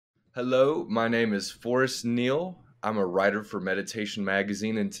Hello, my name is Forrest Neal. I'm a writer for Meditation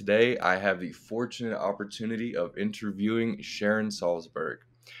Magazine, and today I have the fortunate opportunity of interviewing Sharon Salzberg.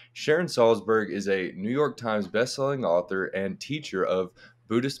 Sharon Salzberg is a New York Times bestselling author and teacher of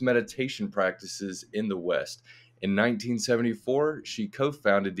Buddhist meditation practices in the West. In 1974, she co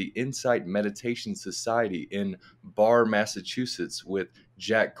founded the Insight Meditation Society in Barre, Massachusetts, with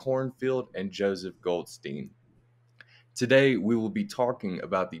Jack Kornfield and Joseph Goldstein. Today, we will be talking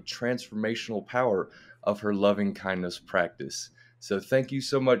about the transformational power of her loving kindness practice. So, thank you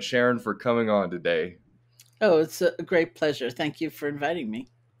so much, Sharon, for coming on today. Oh, it's a great pleasure. Thank you for inviting me.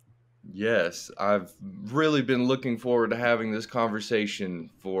 Yes, I've really been looking forward to having this conversation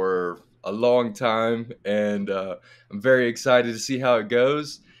for a long time, and I'm very excited to see how it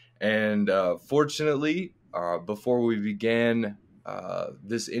goes. And fortunately, before we began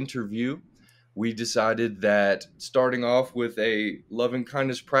this interview, we decided that starting off with a loving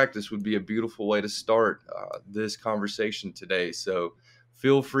kindness practice would be a beautiful way to start this conversation today. So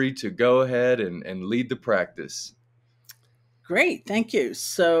feel free to go ahead and lead the practice. Great, thank you.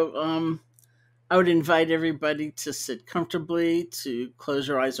 I would invite everybody to sit comfortably, to close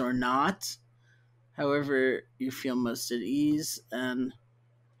your eyes or not, however you feel most at ease, and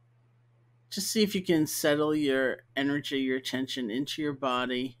just see if you can settle your energy, your attention into your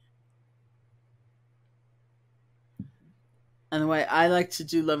body. And the way I like to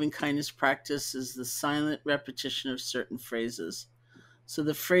do loving kindness practice is the silent repetition of certain phrases. So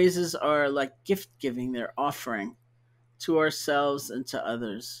the phrases are like gift giving, they're offering to ourselves and to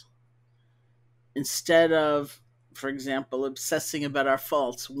others. Instead of, for example, obsessing about our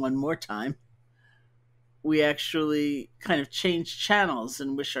faults one more time, we actually kind of change channels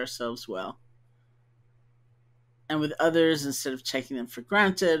and wish ourselves well. And with others, instead of taking them for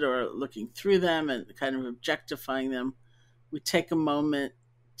granted or looking through them and kind of objectifying them, we take a moment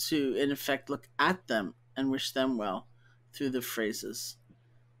to, in effect, look at them and wish them well through the phrases.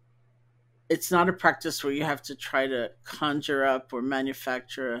 It's not a practice where you have to try to conjure up or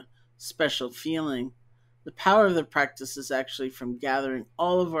manufacture a special feeling. The power of the practice is actually from gathering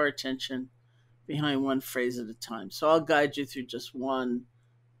all of our attention behind one phrase at a time. So I'll guide you through just one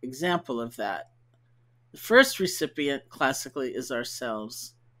example of that. The first recipient classically is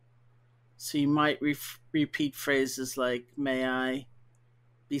ourselves. So you might repeat phrases like, may I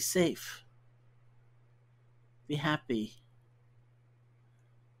be safe, be happy,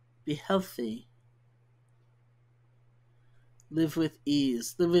 be healthy, live with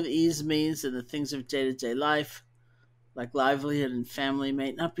ease. Live with ease means in the things of day to day life, like livelihood and family, may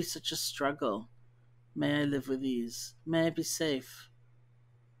it not be such a struggle. May I live with ease. May I be safe,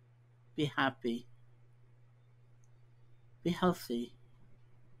 be happy, be healthy,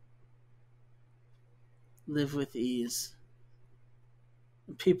 live with ease.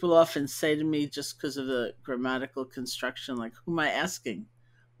 People often say to me, just because of the grammatical construction, like, who am I asking?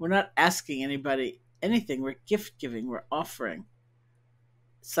 We're not asking anybody anything. We're gift giving, we're offering.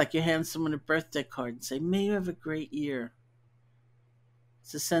 It's like you hand someone a birthday card and say, may you have a great year.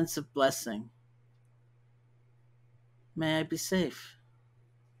 It's a sense of blessing. May I be safe,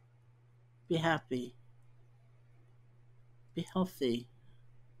 be happy, be healthy,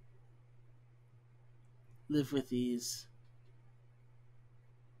 live with ease.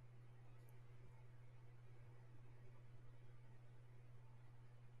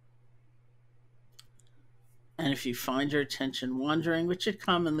 And if you find your attention wandering, which it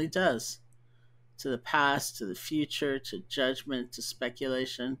commonly does, to the past, to the future, to judgment, to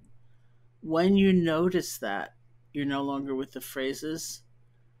speculation, when you notice that you're no longer with the phrases,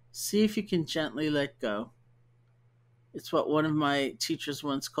 see if you can gently let go. It's what one of my teachers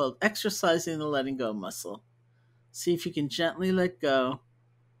once called exercising the letting go muscle. See if you can gently let go,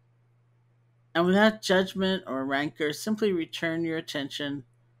 and without judgment or rancor, simply return your attention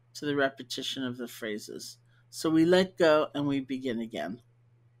to the repetition of the phrases. So we let go and we begin again.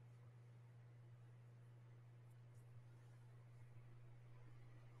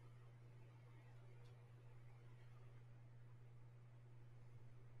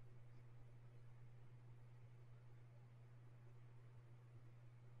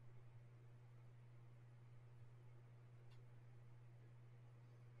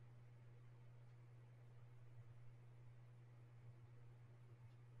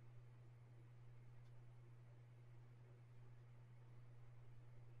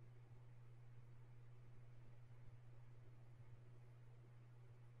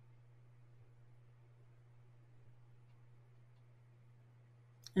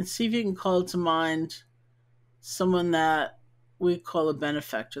 And see if you can call to mind someone that we call a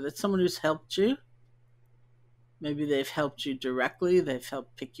benefactor. That's someone who's helped you, Maybe they've helped you directly, they've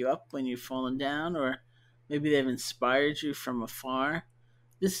helped pick you up when you've fallen down, or maybe they've inspired you from afar.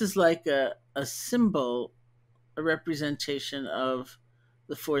 This is like a symbol, a representation of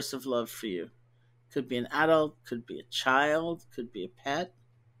the force of love for you. Could be an adult, could be a child, could be a pet.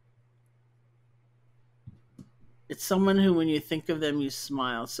 It's someone who, when you think of them, you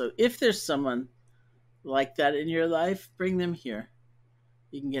smile. So if there's someone like that in your life, bring them here.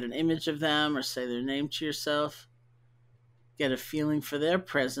 You can get an image of them or say their name to yourself, get a feeling for their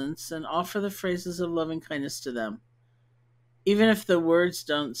presence, and offer the phrases of loving kindness to them. Even if the words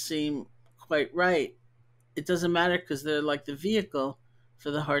don't seem quite right, it doesn't matter because they're like the vehicle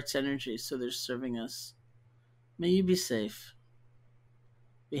for the heart's energy, so they're serving us. May you be safe,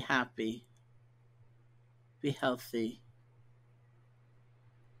 be happy, be healthy,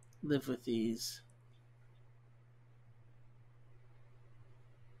 live with ease.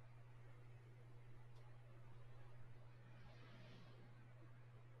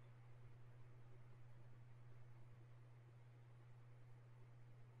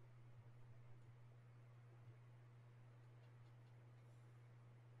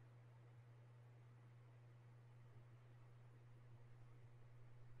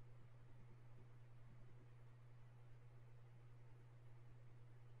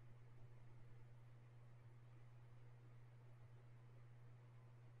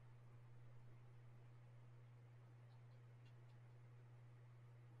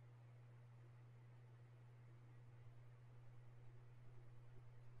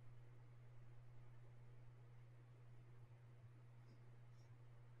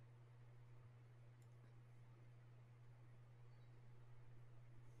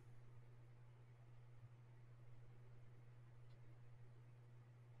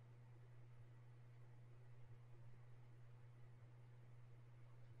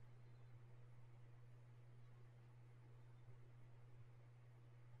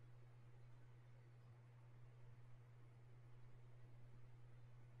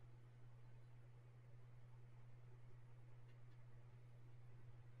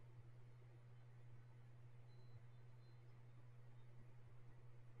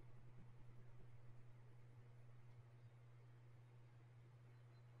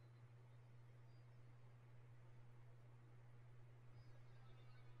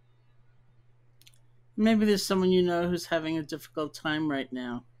 Maybe there's someone you know who's having a difficult time right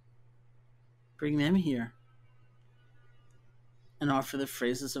now. Bring them here and offer the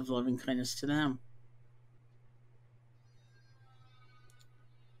phrases of loving kindness to them.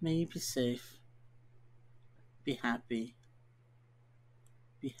 May you be safe, be happy,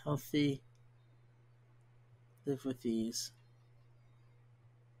 be healthy, live with ease.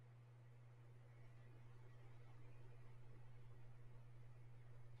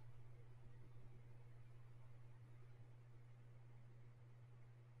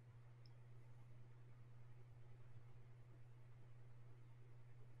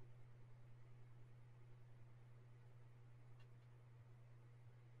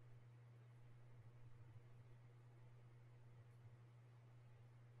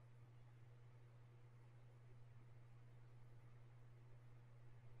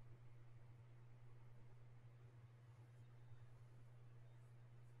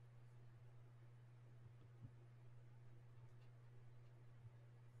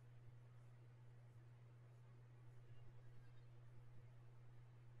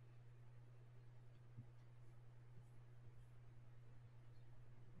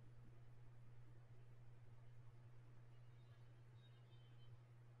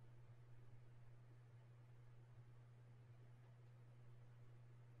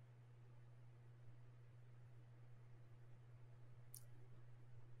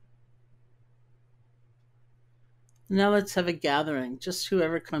 Now let's have a gathering, just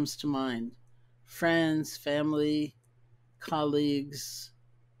whoever comes to mind. Friends, family, colleagues,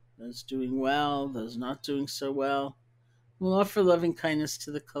 those doing well, those not doing so well. We'll offer loving kindness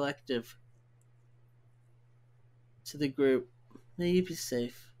to the collective, to the group. May you be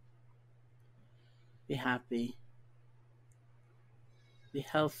safe, be happy, be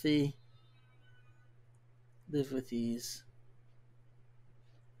healthy, live with ease.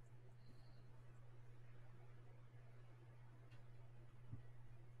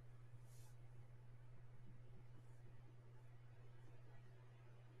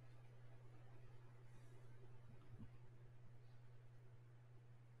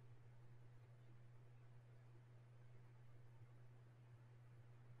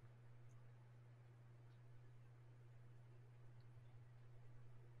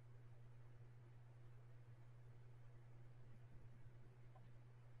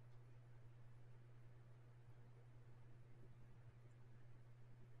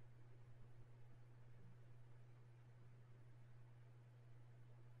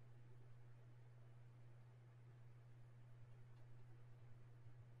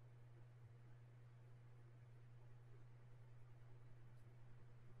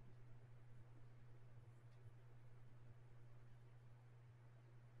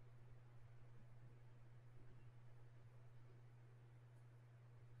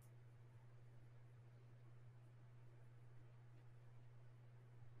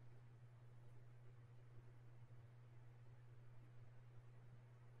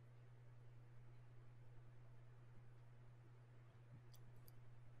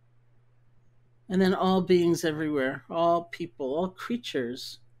 And then all beings everywhere, all people, all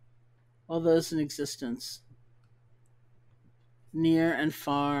creatures, all those in existence, near and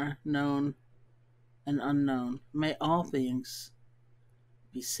far, known and unknown. May all beings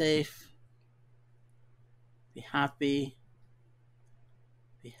be safe, be happy,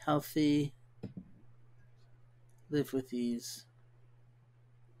 be healthy, live with ease.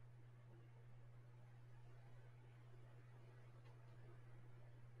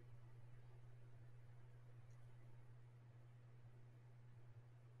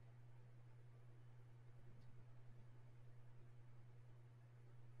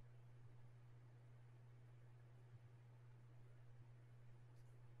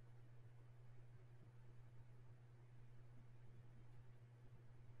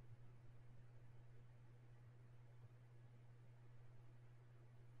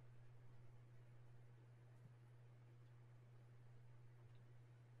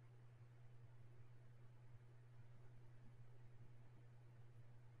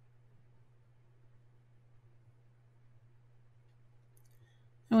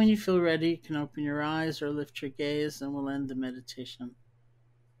 And when you feel ready, you can open your eyes or lift your gaze, and we'll end the meditation.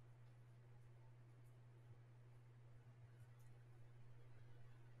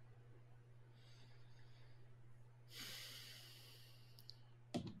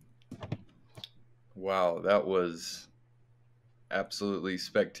 Wow, that was absolutely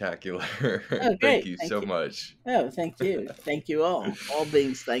spectacular. Oh, Thank great. you Thank so you. much. Oh, thank you. Thank you all. All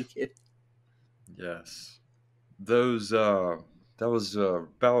beings, thank you. Yes. Those that was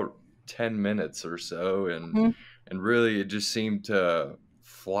about 10 minutes or so, Mhm. and really it just seemed to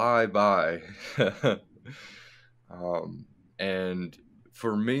fly by. um and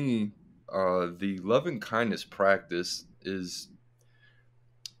for me, the loving kindness practice is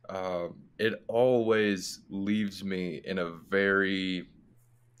it always leaves me in a very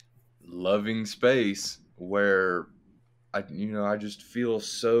loving space where I just feel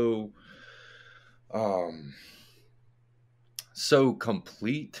um so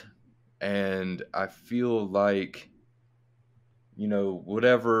complete, and I feel like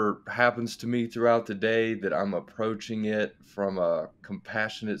whatever happens to me throughout the day, that I'm approaching it from a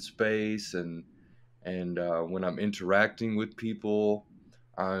compassionate space, and when I'm interacting with people,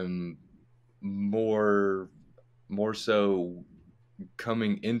 I'm more more so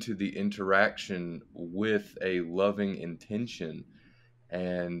coming into the interaction with a loving intention,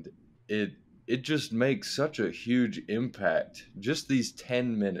 and it it just makes such a huge impact, just these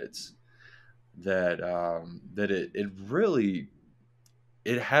 10 minutes, that it really,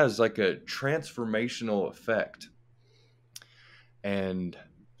 it has like a transformational effect. And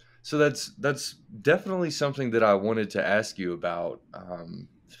so that's definitely something that I wanted to ask you about,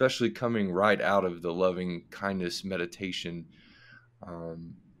 especially coming right out of the loving kindness meditation.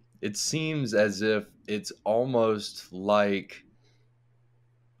 um, it seems as if it's almost like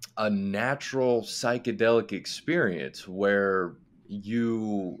a natural psychedelic experience where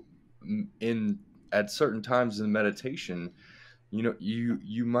in at certain times in meditation,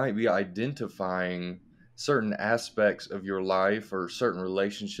 you might be identifying certain aspects of your life or certain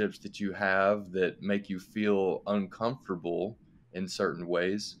relationships that you have that make you feel uncomfortable in certain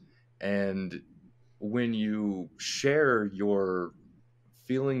ways. And when you share your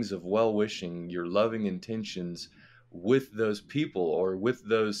feelings of well-wishing, your loving intentions with those people or with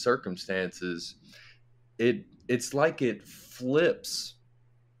those circumstances, it's like it flips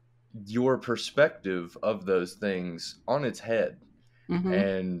your perspective of those things on its head. Hmm.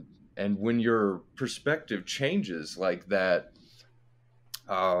 And when your perspective changes like that,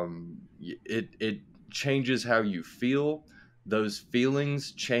 it changes how you feel. Those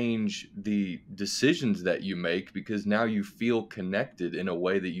feelings change the decisions that you make, because now you feel connected in a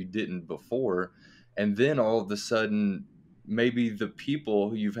way that you didn't before. And then all of a sudden, maybe the people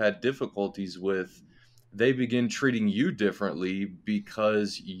who you've had difficulties with, they begin treating you differently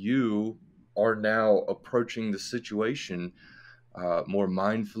because you are now approaching the situation more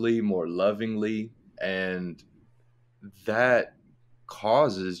mindfully, more lovingly, and that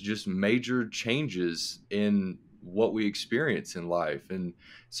causes just major changes in what we experience in life. And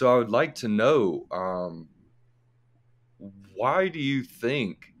so I would like to know, why do you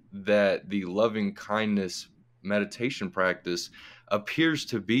think that the loving kindness meditation practice appears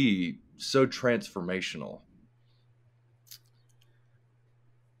to be so transformational?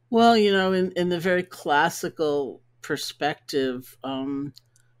 Well, in the very classical perspective,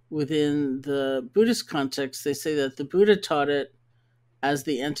 within the Buddhist context, they say that the Buddha taught it as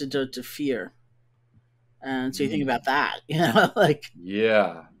the antidote to fear. And so you think about Mm, that, like,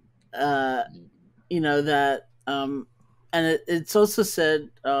 yeah. uh, that, and it's also said,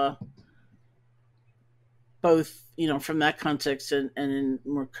 both, from that context and in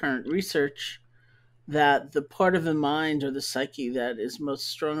more current research, that the part of the mind or the psyche that is most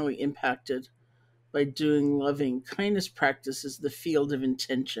strongly impacted by doing loving kindness practice is the field of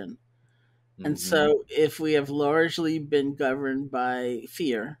intention. And Mm-hmm. so, if we have largely been governed by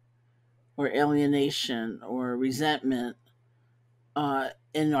fear or alienation or resentment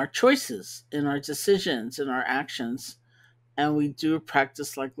in our choices, in our decisions, in our actions, and we do a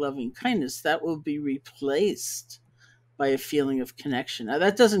practice like loving kindness, that will be replaced by a feeling of connection. Now,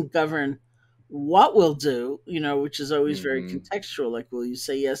 that doesn't govern what we'll do, which is always very Mm-hmm. contextual. Like, will you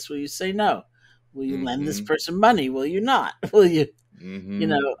say yes? Will you say no? Will you lend this Mm-hmm. person money? Will you not? Will you,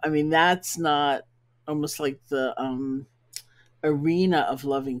 Mm-hmm. I mean, that's not almost like the arena of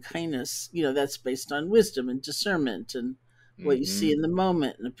loving kindness. That's based on wisdom and discernment and what you see Mm-hmm. in the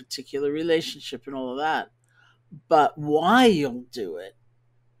moment in a particular relationship and all of that. But why you'll do it,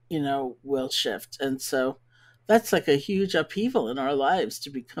 will shift. And so that's like a huge upheaval in our lives to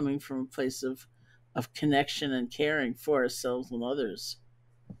be coming from a place of connection and caring for ourselves and others.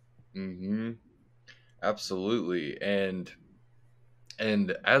 Mm-hmm. Absolutely. And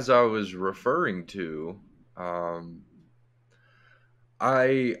as I was referring to, um,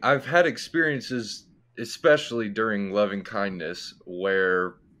 I've had experiences, especially during loving kindness,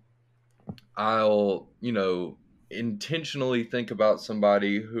 where I'll, intentionally think about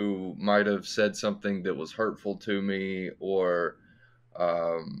somebody who might have said something that was hurtful to me, or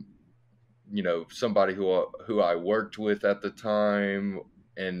um, somebody who I worked with at the time,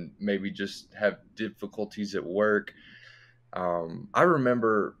 and maybe just have difficulties at work. I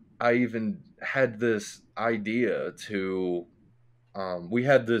remember I even had this idea to. We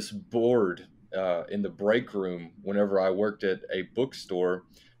had this board in the break room whenever I worked at a bookstore,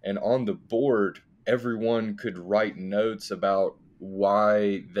 and on the board, everyone could write notes about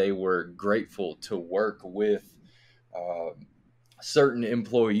why they were grateful to work with uh, certain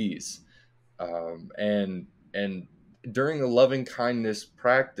employees. And during a loving kindness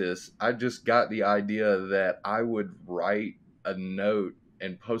practice, I just got the idea that I would write a note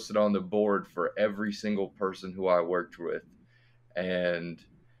and post it on the board for every single person who I worked with, and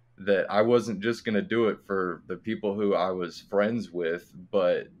that I wasn't just going to do it for the people who I was friends with,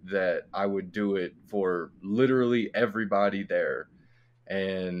 but that I would do it for literally everybody there.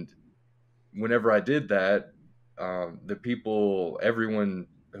 And whenever I did that, everyone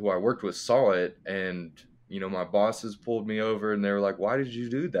who I worked with saw it, and my bosses pulled me over and they were like, "Why did you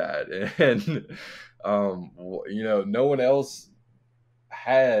do that?" And no one else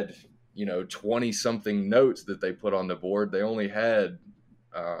had 20 something notes that they put on the board. They only had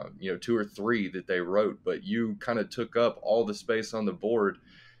two or three that they wrote, but you kind of took up all the space on the board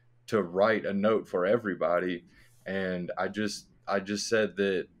to write a note for everybody. And I just said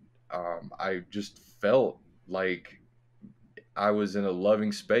that I just felt like I was in a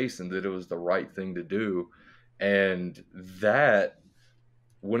loving space and that it was the right thing to do. And that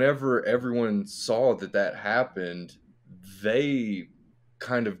whenever everyone saw that happened, they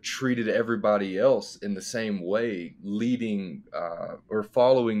kind of treated everybody else in the same way, leading or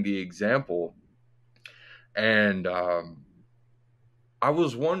following the example. And I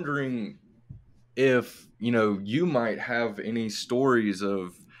was wondering if you might have any stories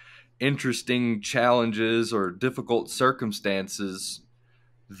of interesting challenges or difficult circumstances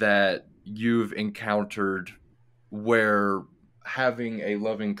that you've encountered where having a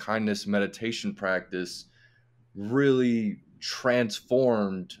loving kindness meditation practice really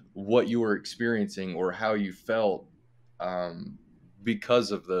transformed what you were experiencing or how you felt um,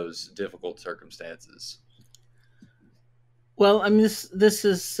 because of those difficult circumstances. Well, I mean, this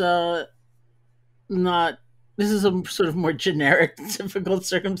is not. This is a sort of more generic difficult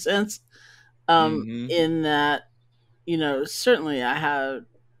circumstance. Mm-hmm. In that, certainly I have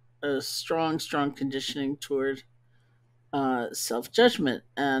a strong, strong conditioning toward self judgment,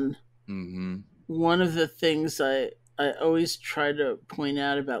 and Mm-hmm. one of the things I always try to point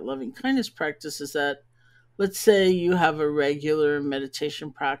out about loving kindness practice is that, let's say you have a regular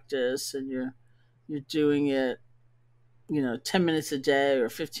meditation practice and you're doing it, 10 minutes a day or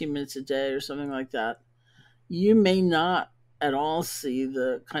 15 minutes a day or something like that. You may not at all see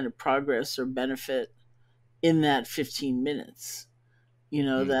the kind of progress or benefit in that 15 minutes.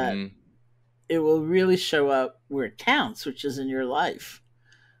 That Mm-hmm. it will really show up where it counts, which is in your life.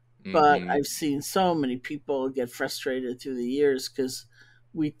 But Mm-hmm. I've seen so many people get frustrated through the years because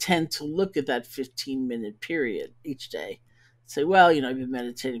we tend to look at that 15-minute period each day. Say, well, I've been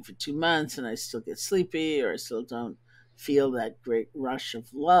meditating for 2 months and I still get sleepy, or I still don't feel that great rush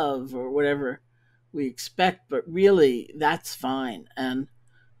of love, or whatever we expect. But really, that's fine. And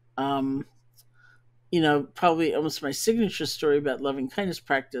um, probably almost my signature story about loving kindness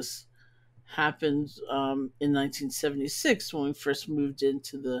practice happened in 1976 when we first moved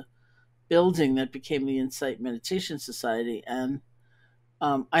into the building that became the Insight Meditation Society. And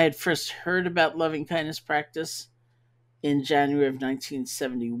I had first heard about loving kindness practice in January of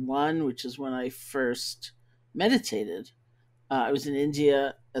 1971, which is when I first meditated. I was in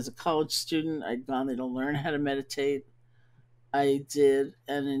India as a college student. I'd gone there to learn how to meditate. I did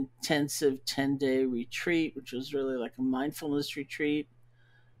an intensive 10-day retreat, which was really like a mindfulness retreat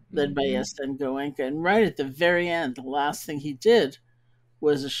led by Mm-hmm. Esten Goenka. And right at the very end, the last thing he did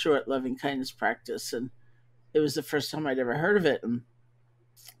was a short loving kindness practice. And it was the first time I'd ever heard of it. And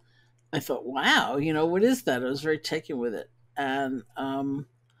I thought, wow, what is that? I was very taken with it. And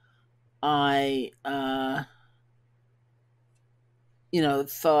I,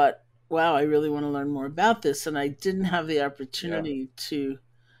 thought, wow, I really want to learn more about this. And I didn't have the Yeah. opportunity to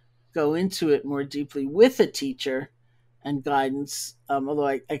go into it more deeply with a teacher and guidance, although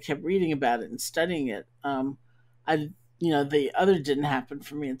I kept reading about it and studying it. I, the other didn't happen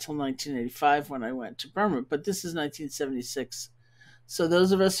for me until 1985 when I went to Burma, but this is 1976. So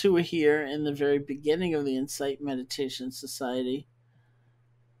those of us who were here in the very beginning of the Insight Meditation Society,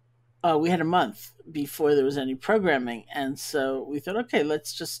 we had a month before there was any programming. And so we thought, okay,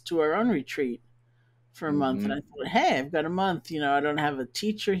 let's just do our own retreat for a month. And I Mm-hmm. thought, hey, I've got a month. I don't have a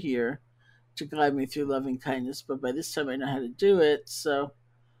teacher here to guide me through loving kindness, but by this time I know how to do it. So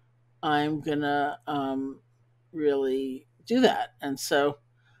I'm going to really do that. And so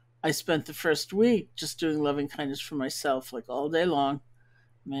I spent the first week just doing loving kindness for myself, like all day long.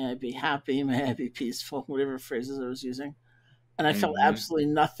 May I be happy, may I be peaceful, whatever phrases I was using. And I felt Mm-hmm. absolutely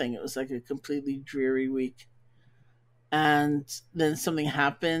nothing. It was like a completely dreary week. And then something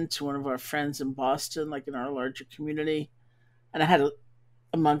happened to one of our friends in Boston, like in our larger community. And I had to,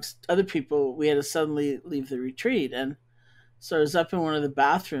 amongst other people, we had to suddenly leave the retreat. And so I was up in one of the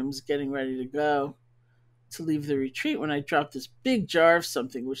bathrooms getting ready to go to leave the retreat when I dropped this big jar of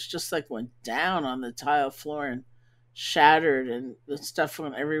something, which just like went down on the tile floor and shattered, and the stuff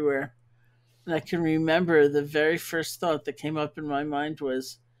went everywhere. And I can remember the very first thought that came up in my mind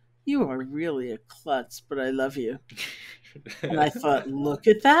was, "You are really a klutz, but I love you." And I thought, look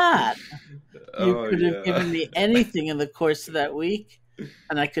at that. You Oh could have yeah. given me anything in the course of that week,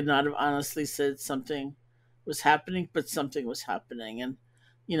 and I could not have honestly said something was happening, but something was happening. And,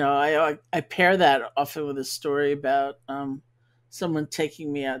 I pair that often with a story about someone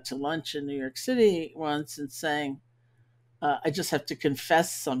taking me out to lunch in New York City once and saying, I just have to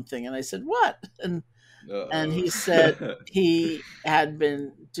confess something. And I said, what? And Uh-oh. he said he had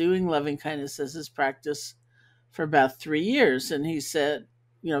been doing loving kindness as his practice for about 3 years. And he said,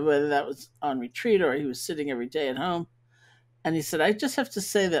 whether that was on retreat or he was sitting every day at home. And he said, I just have to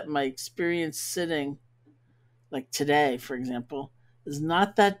say that my experience sitting, like today, for example, is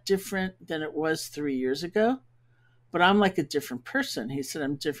not that different than it was 3 years ago, but I'm like a different person. He said,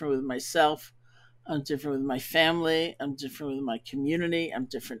 I'm different with myself. I'm different with my family. I'm different with my community. I'm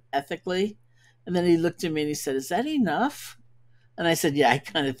different ethically. And then he looked at me and he said, is that enough? And I said, yeah, I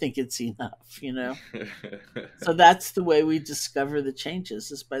kind of think it's enough. So that's the way we discover the changes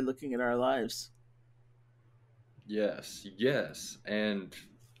is by looking at our lives. Yes, yes. And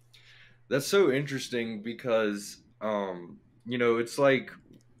that's so interesting because it's like,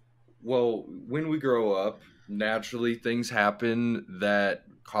 well, when we grow up, naturally things happen that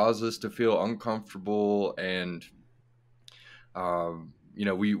cause us to feel uncomfortable, and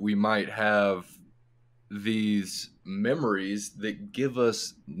we might have these memories that give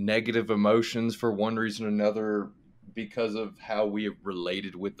us negative emotions for one reason or another because of how we have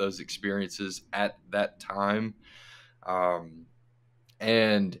related with those experiences at that time. Um,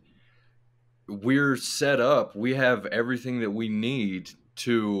 and we're set up, we have everything that we need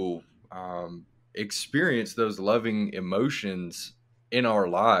to experience those loving emotions in our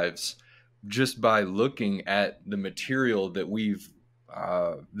lives just by looking at the material that we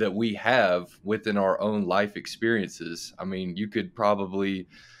have within our own life experiences. I mean, you could probably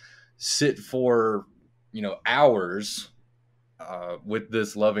sit for hours with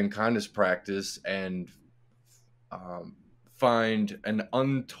this loving kindness practice and um, find an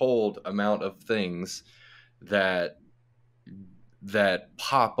untold amount of things that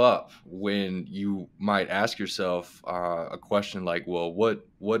pop up when you might ask yourself a question like, well,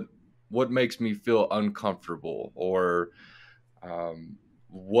 what makes me feel uncomfortable, or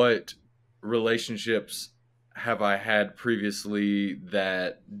what relationships have I had previously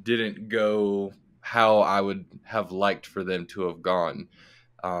that didn't go how I would have liked for them to have gone.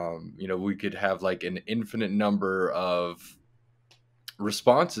 We could have like an infinite number of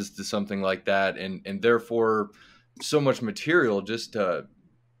responses to something like that, and therefore so much material just to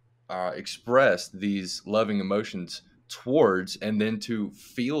express these loving emotions towards, and then to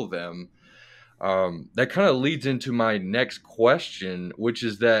feel them. That kind of leads into my next question, which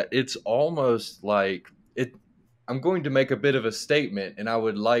is that it's almost like it. I'm going to make a bit of a statement, and I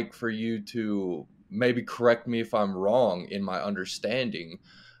would like for you to maybe correct me if I'm wrong in my understanding,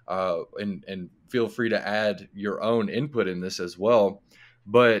 and feel free to add your own input in this as well.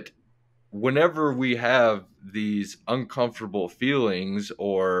 But whenever we have these uncomfortable feelings,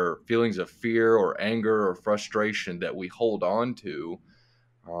 or feelings of fear or anger or frustration that we hold on to,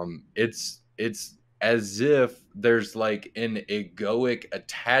 it's as if there's like an egoic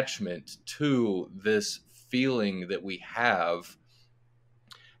attachment to this feeling that we have,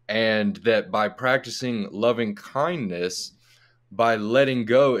 and that by practicing loving kindness, by letting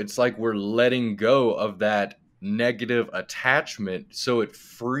go, it's like we're letting go of that negative attachment, so it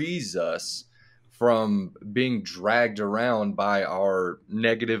frees us from being dragged around by our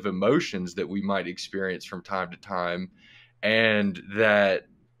negative emotions that we might experience from time to time, and that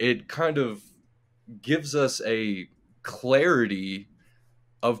it kind of gives us a clarity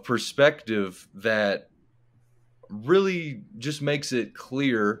of perspective that really just makes it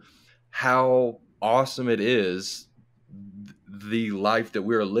clear how awesome it is, the life that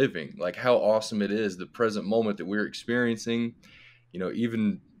we're living, like how awesome it is the present moment that we're experiencing,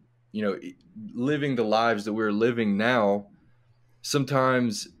 even living the lives that we're living now.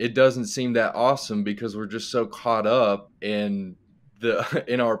 Sometimes it doesn't seem that awesome because we're just so caught up in the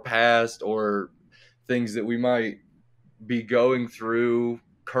in our past, or things that we might be going through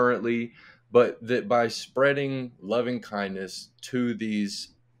currently, but that by spreading loving kindness to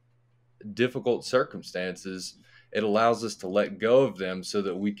these difficult circumstances, it allows us to let go of them so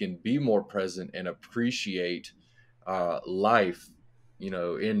that we can be more present and appreciate life,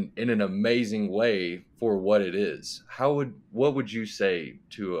 in an amazing way for what it is. What would you say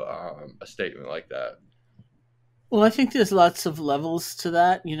to a statement like that? Well, I think there's lots of levels to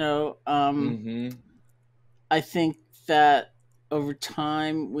that. Mm-hmm. I think that over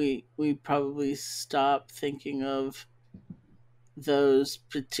time we probably stop thinking of those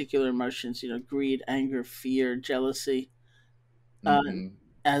particular emotions, greed, anger, fear, jealousy, uh, Mm-hmm.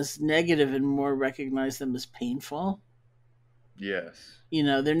 as negative and more recognize them as painful. Yes.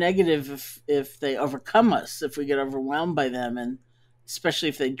 They're negative if they overcome us, if we get overwhelmed by them, and especially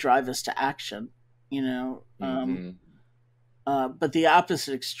if they drive us to action. You know, um, Mm-hmm. but the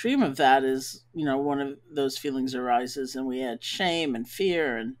opposite extreme of that is, one of those feelings arises, and we add shame and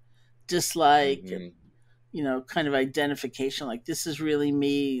fear and dislike, and, Mm-hmm. kind of identification, like this is really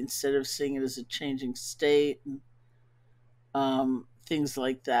me, instead of seeing it as a changing state, and things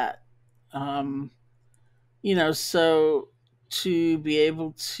like that. Um, so to be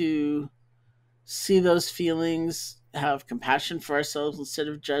able to see those feelings, have compassion for ourselves instead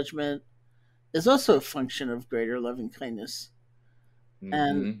of judgment, is also a function of greater loving kindness. And,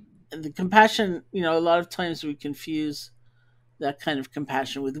 Mm-hmm. and the compassion, a lot of times we confuse that kind of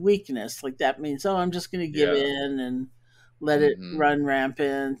compassion with weakness. Like that means, oh, I'm just going to give Yeah. in and let it Mm-hmm. run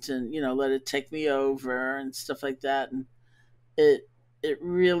rampant, and let it take me over and stuff like that. And it it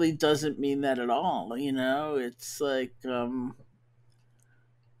really doesn't mean that at all. It's like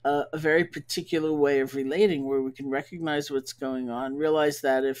a very particular way of relating, where we can recognize what's going on, realize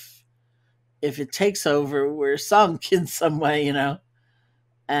that if it takes over, we're sunk in some way, and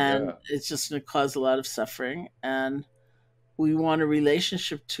Yeah. it's just going to cause a lot of suffering. And we want a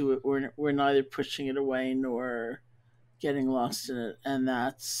relationship to it. We're neither pushing it away nor getting lost in it, and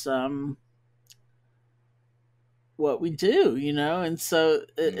that's what we do, And so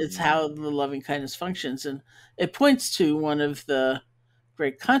it's Mm-hmm. how the loving kindness functions, and it points to one of the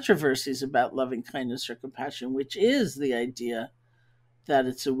great controversies about loving kindness or compassion, which is the idea that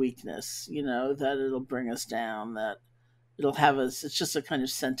it's a weakness, that it'll bring us down, that it'll have us. It's just a kind of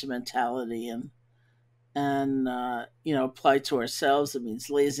sentimentality, and applied to ourselves, it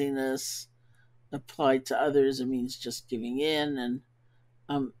means laziness. Applied to others, it means just giving in, and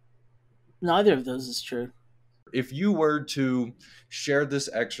um, neither of those is true. If you were to share this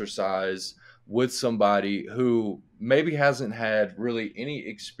exercise with somebody who maybe hasn't had really any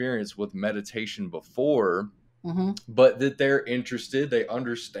experience with meditation before, Hmm. but that they're interested, they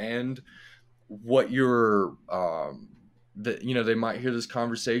understand what you're that they might hear this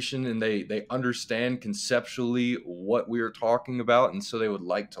conversation, and they understand conceptually what we are talking about, and so they would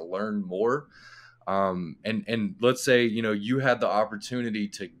like to learn more. And let's say you had the opportunity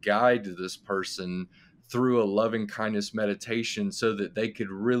to guide this person through a loving kindness meditation so that they could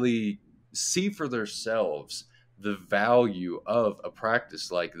really see for themselves the value of a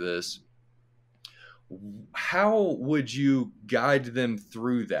practice like this, how would you guide them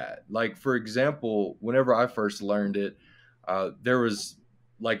through that? Like, for example, whenever I first learned it, there was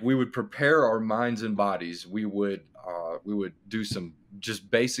like we would prepare our minds and bodies. We would do some just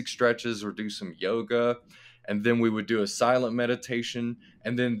basic stretches or do some yoga, and then we would do a silent meditation,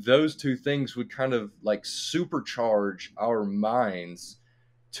 and then those two things would kind of like supercharge our minds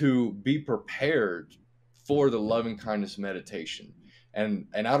to be prepared for the loving kindness meditation. And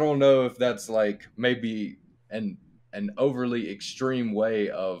I don't know if that's like maybe an an overly extreme way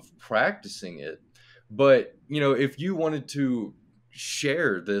of practicing it, but if you wanted to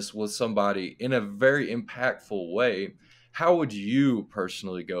share this with somebody in a very impactful way, how would you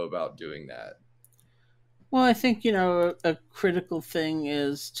personally go about doing that? Well, I think, a critical thing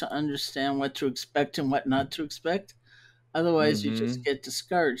is to understand what to expect and what not to expect. Otherwise, you just Mhm. get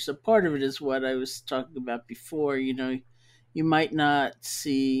discouraged. So, part of it is what I was talking about before. You might not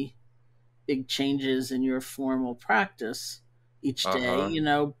see big changes in your formal practice each day,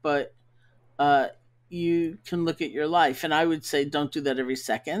 Uh-huh. but uh, you can look at your life. And I would say don't do that every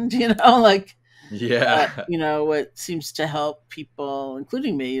second, like, Yeah. what seems to help people,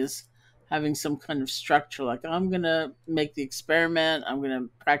 including me, is having some kind of structure. Like, I'm going to make the experiment, I'm going to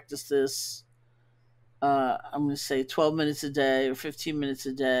practice this. I'm going to say 12 minutes a day or 15 minutes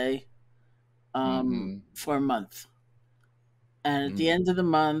a day Mhm. for a month. And at the Mm. end of the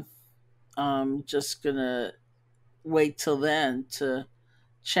month, I'm just going to wait till then to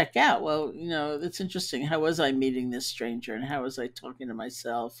check out. Well, it's interesting. How was I meeting this stranger? And how was I talking to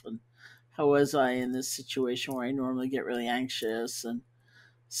myself? And how was I in this situation where I normally get really anxious and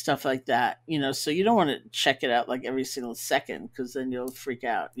stuff like that? So you don't want to check it out like every single second because then you'll freak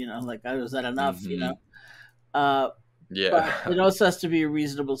out, like, oh, is that enough? Mhm. Uh, Yeah. but it also has to be a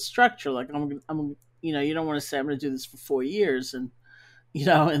reasonable structure. Like, you don't want to say, I'm going to do this for 4 years and,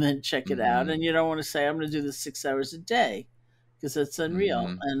 and then check it out. Mhm. And you don't want to say, I'm going to do this 6 hours a day because that's unreal.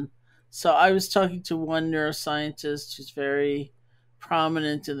 Mhm. And so I was talking to one neuroscientist who's very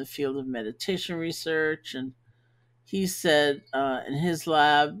prominent in the field of meditation research. And he said in his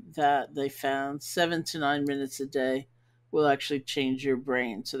lab that they found 7 to 9 minutes a day will actually change your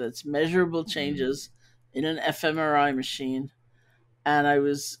brain. So that's measurable Mm. changes in an fMRI machine. And I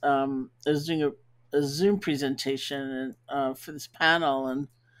was doing a Zoom presentation and for this panel, and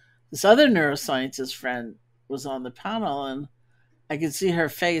this other neuroscientist friend was on the panel, and I could see her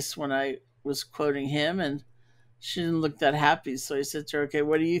face when I was quoting him, and she didn't look that happy. So I said to her, "Okay,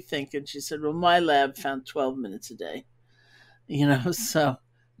 what do you think?" And she said, "Well, my lab found 12 minutes a day." So,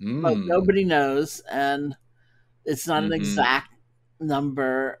 but Mm. nobody knows, and it's not an Mhm. exact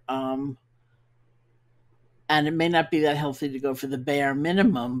number, and it may not be that healthy to go for the bare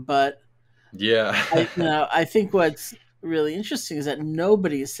minimum. But Yeah. I think what's really interesting is that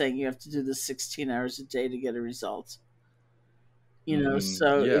nobody is saying you have to do this 16 hours a day to get a result. Mhm.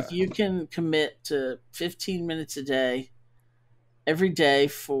 So if Yeah. you can commit to 15 minutes a day every day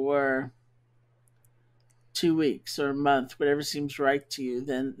for 2 weeks or a month, whatever seems right to you,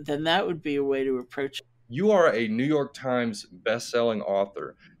 then that would be a way to approach it. You are a New York Times best-selling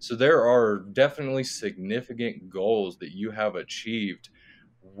author, so there are definitely significant goals that you have achieved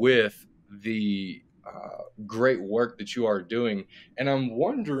with the great work that you are doing. And I'm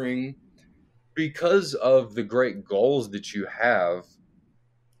wondering, because of the great goals that you have,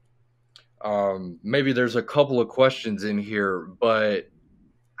 maybe there's a couple of questions in here, but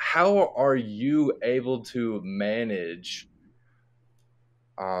how are you able to manage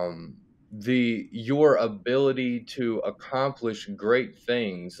the your ability to accomplish great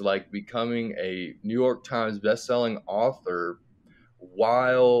things like becoming a New York Times bestselling author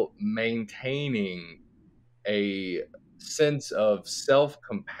while maintaining a sense of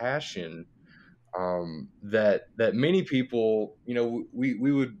self-compassion, that many people,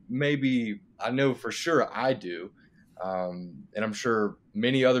 we would maybe, I know for sure I do, and I'm sure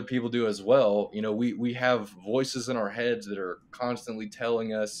many other people do as well. We have voices in our heads that are constantly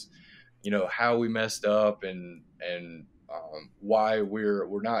telling us, how we messed up, and why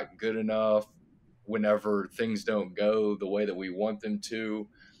we're not good enough whenever things don't go the way that we want them to.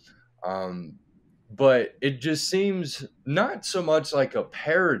 um, but it just seems not so much like a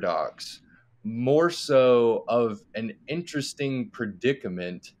paradox, more so of an interesting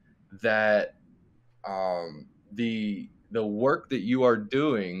predicament that the work that you are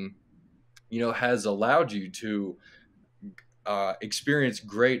doing, has allowed you to experience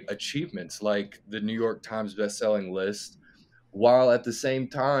great achievements like the New York Times bestselling list, while at the same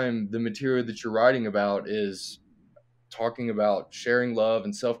time the material that you're writing about is talking about sharing love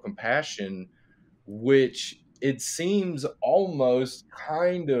and self compassion, which it seems almost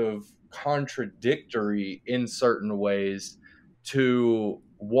kind of contradictory in certain ways to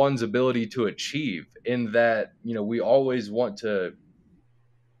one's ability to achieve, in that, we always want to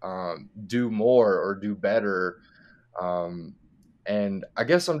do more or do better. um, and I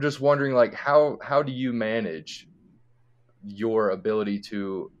guess I'm just wondering, like, how do you manage your ability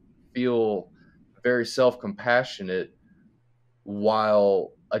to feel very self-compassionate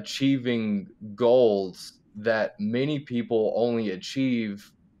while achieving goals that many people only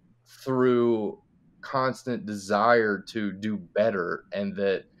achieve through constant desire to do better, and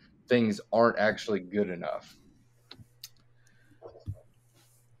that things aren't actually good enough?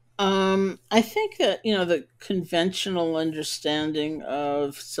 I think that the conventional understanding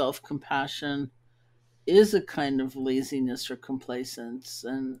of self compassion is a kind of laziness or complacence,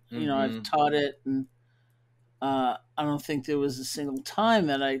 and I've Mhm. taught it, and I don't think there was a single time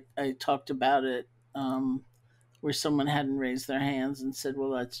that I talked about it where someone hadn't raised their hands and said,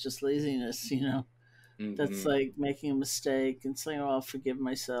 "Well, that's just laziness," That's Mhm. like making a mistake and saying, "Oh, I'll forgive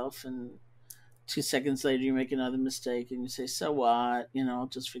myself," and 2 seconds later you make another mistake and you say, "So what? I'll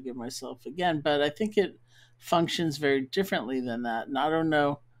just forgive myself again." But I think it functions very differently than that. And I don't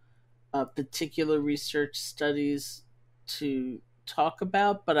know particular research studies to talk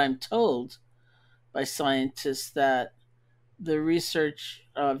about, but I'm told by scientists that the research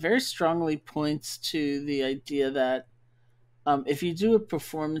very strongly points to the idea that if you do a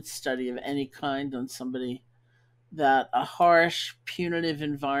performance study of any kind on somebody, that a harsh, punitive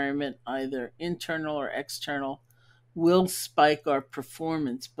environment, either internal or external, will spike our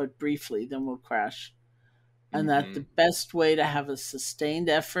performance, but briefly, then we'll crash. And that the Mhm. best way to have a sustained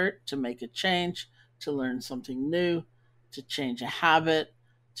effort to make a change, to learn something new, to change a habit,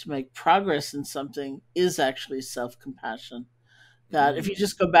 to make progress in something is actually self compassion. That if you Mm.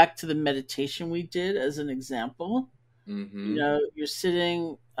 just go back to the meditation we did as an example, Mhm. you're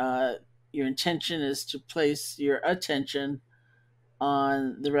sitting, your intention is to place your attention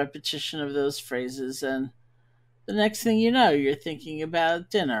on the repetition of those phrases, and the next thing you know you're thinking about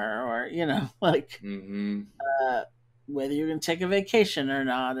dinner, or like Mhm. uh, whether you're going to take a vacation or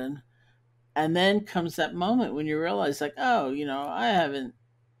not, and then comes that moment when you realize, like, oh, I haven't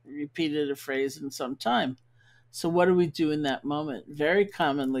repeated a phrase in some time. So what do we do in that moment? Very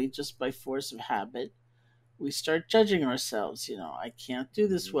commonly, just by force of habit, we start judging ourselves. I can't do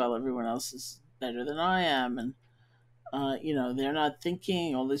this Mhm. well, everyone else is better than I am, and they're not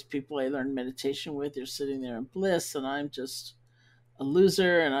thinking. All these people I learned meditation with, they're sitting there in bliss, and I'm just a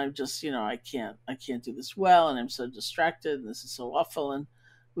loser, and I'm just, I can't do this well, and I'm so distracted, and this is so awful, and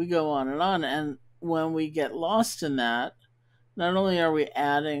we go on and on. And when we get lost in that, not only are we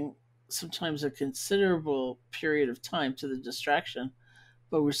adding sometimes a considerable period of time to the distraction,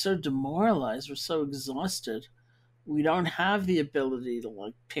 but we're so demoralized, we're so exhausted, we don't have the ability to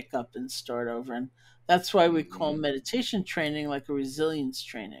like pick up and start over. And that's why we call Mhm. meditation training like a resilience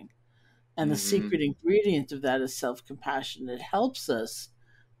training. And the Mhm. secret ingredient of that is self compassion. It helps us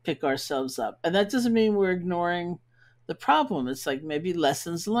pick ourselves up. And that doesn't mean we're ignoring the problem. It's like maybe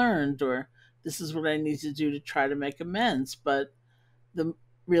lessons learned, or this is what I need to do to try to make amends. But the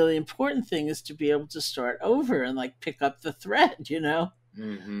really important thing is to be able to start over and like pick up the thread,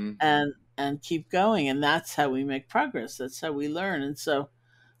 Mhm. and keep going. And that's how we make progress. That's how we learn. And so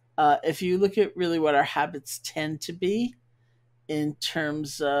if you look at really what our habits tend to be in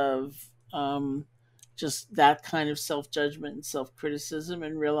terms of just that kind of self-judgment and self-criticism,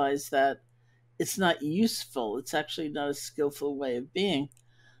 and realize that it's not useful, it's actually not a skillful way of being,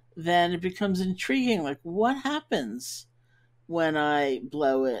 then it becomes intriguing. Like, what happens when I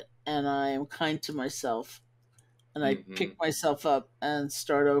blow it and I am kind to myself and I pick Mhm. myself up and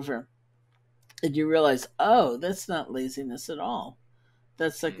start over? And you realize, oh, that's not laziness at all.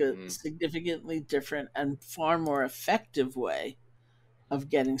 That's like a Mhm. significantly different and far more effective way of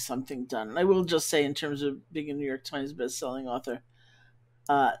getting something done. And I will just say, in terms of being a New York Times best-selling author,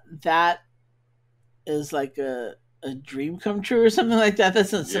 that is like a dream come true or something like that.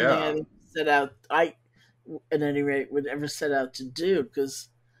 That's not something I Yeah. think set out. I, at any rate, would ever set out to do, because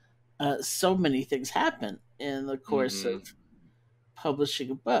so many things happen in the course of Mhm.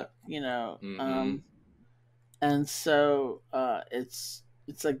 publishing a book. Mhm. And so it's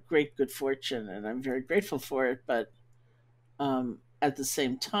like great good fortune, and I'm very grateful for it. But at the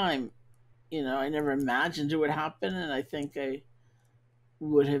same time, I never imagined it would happen, and I think I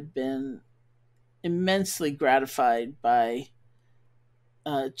would have been immensely gratified by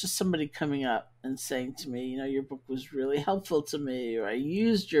just somebody coming up and saying to me, your book was really helpful to me, or I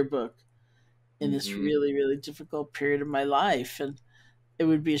used your book in this Mhm. really, really difficult period of my life. And it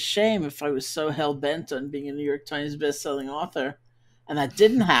would be a shame if I was so hell bent on being a New York Times bestselling author, and that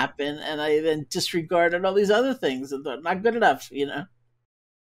didn't happen, and I then disregarded all these other things and thought not good enough.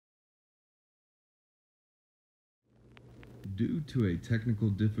 Due to a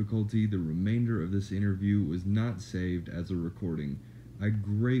technical difficulty, the remainder of this interview was not saved as a recording. I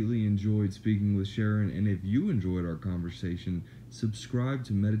greatly enjoyed speaking with Sharon, and if you enjoyed our conversation, subscribe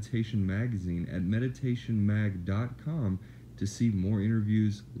to Meditation Magazine at meditationmag.com to see more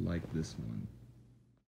interviews like this one.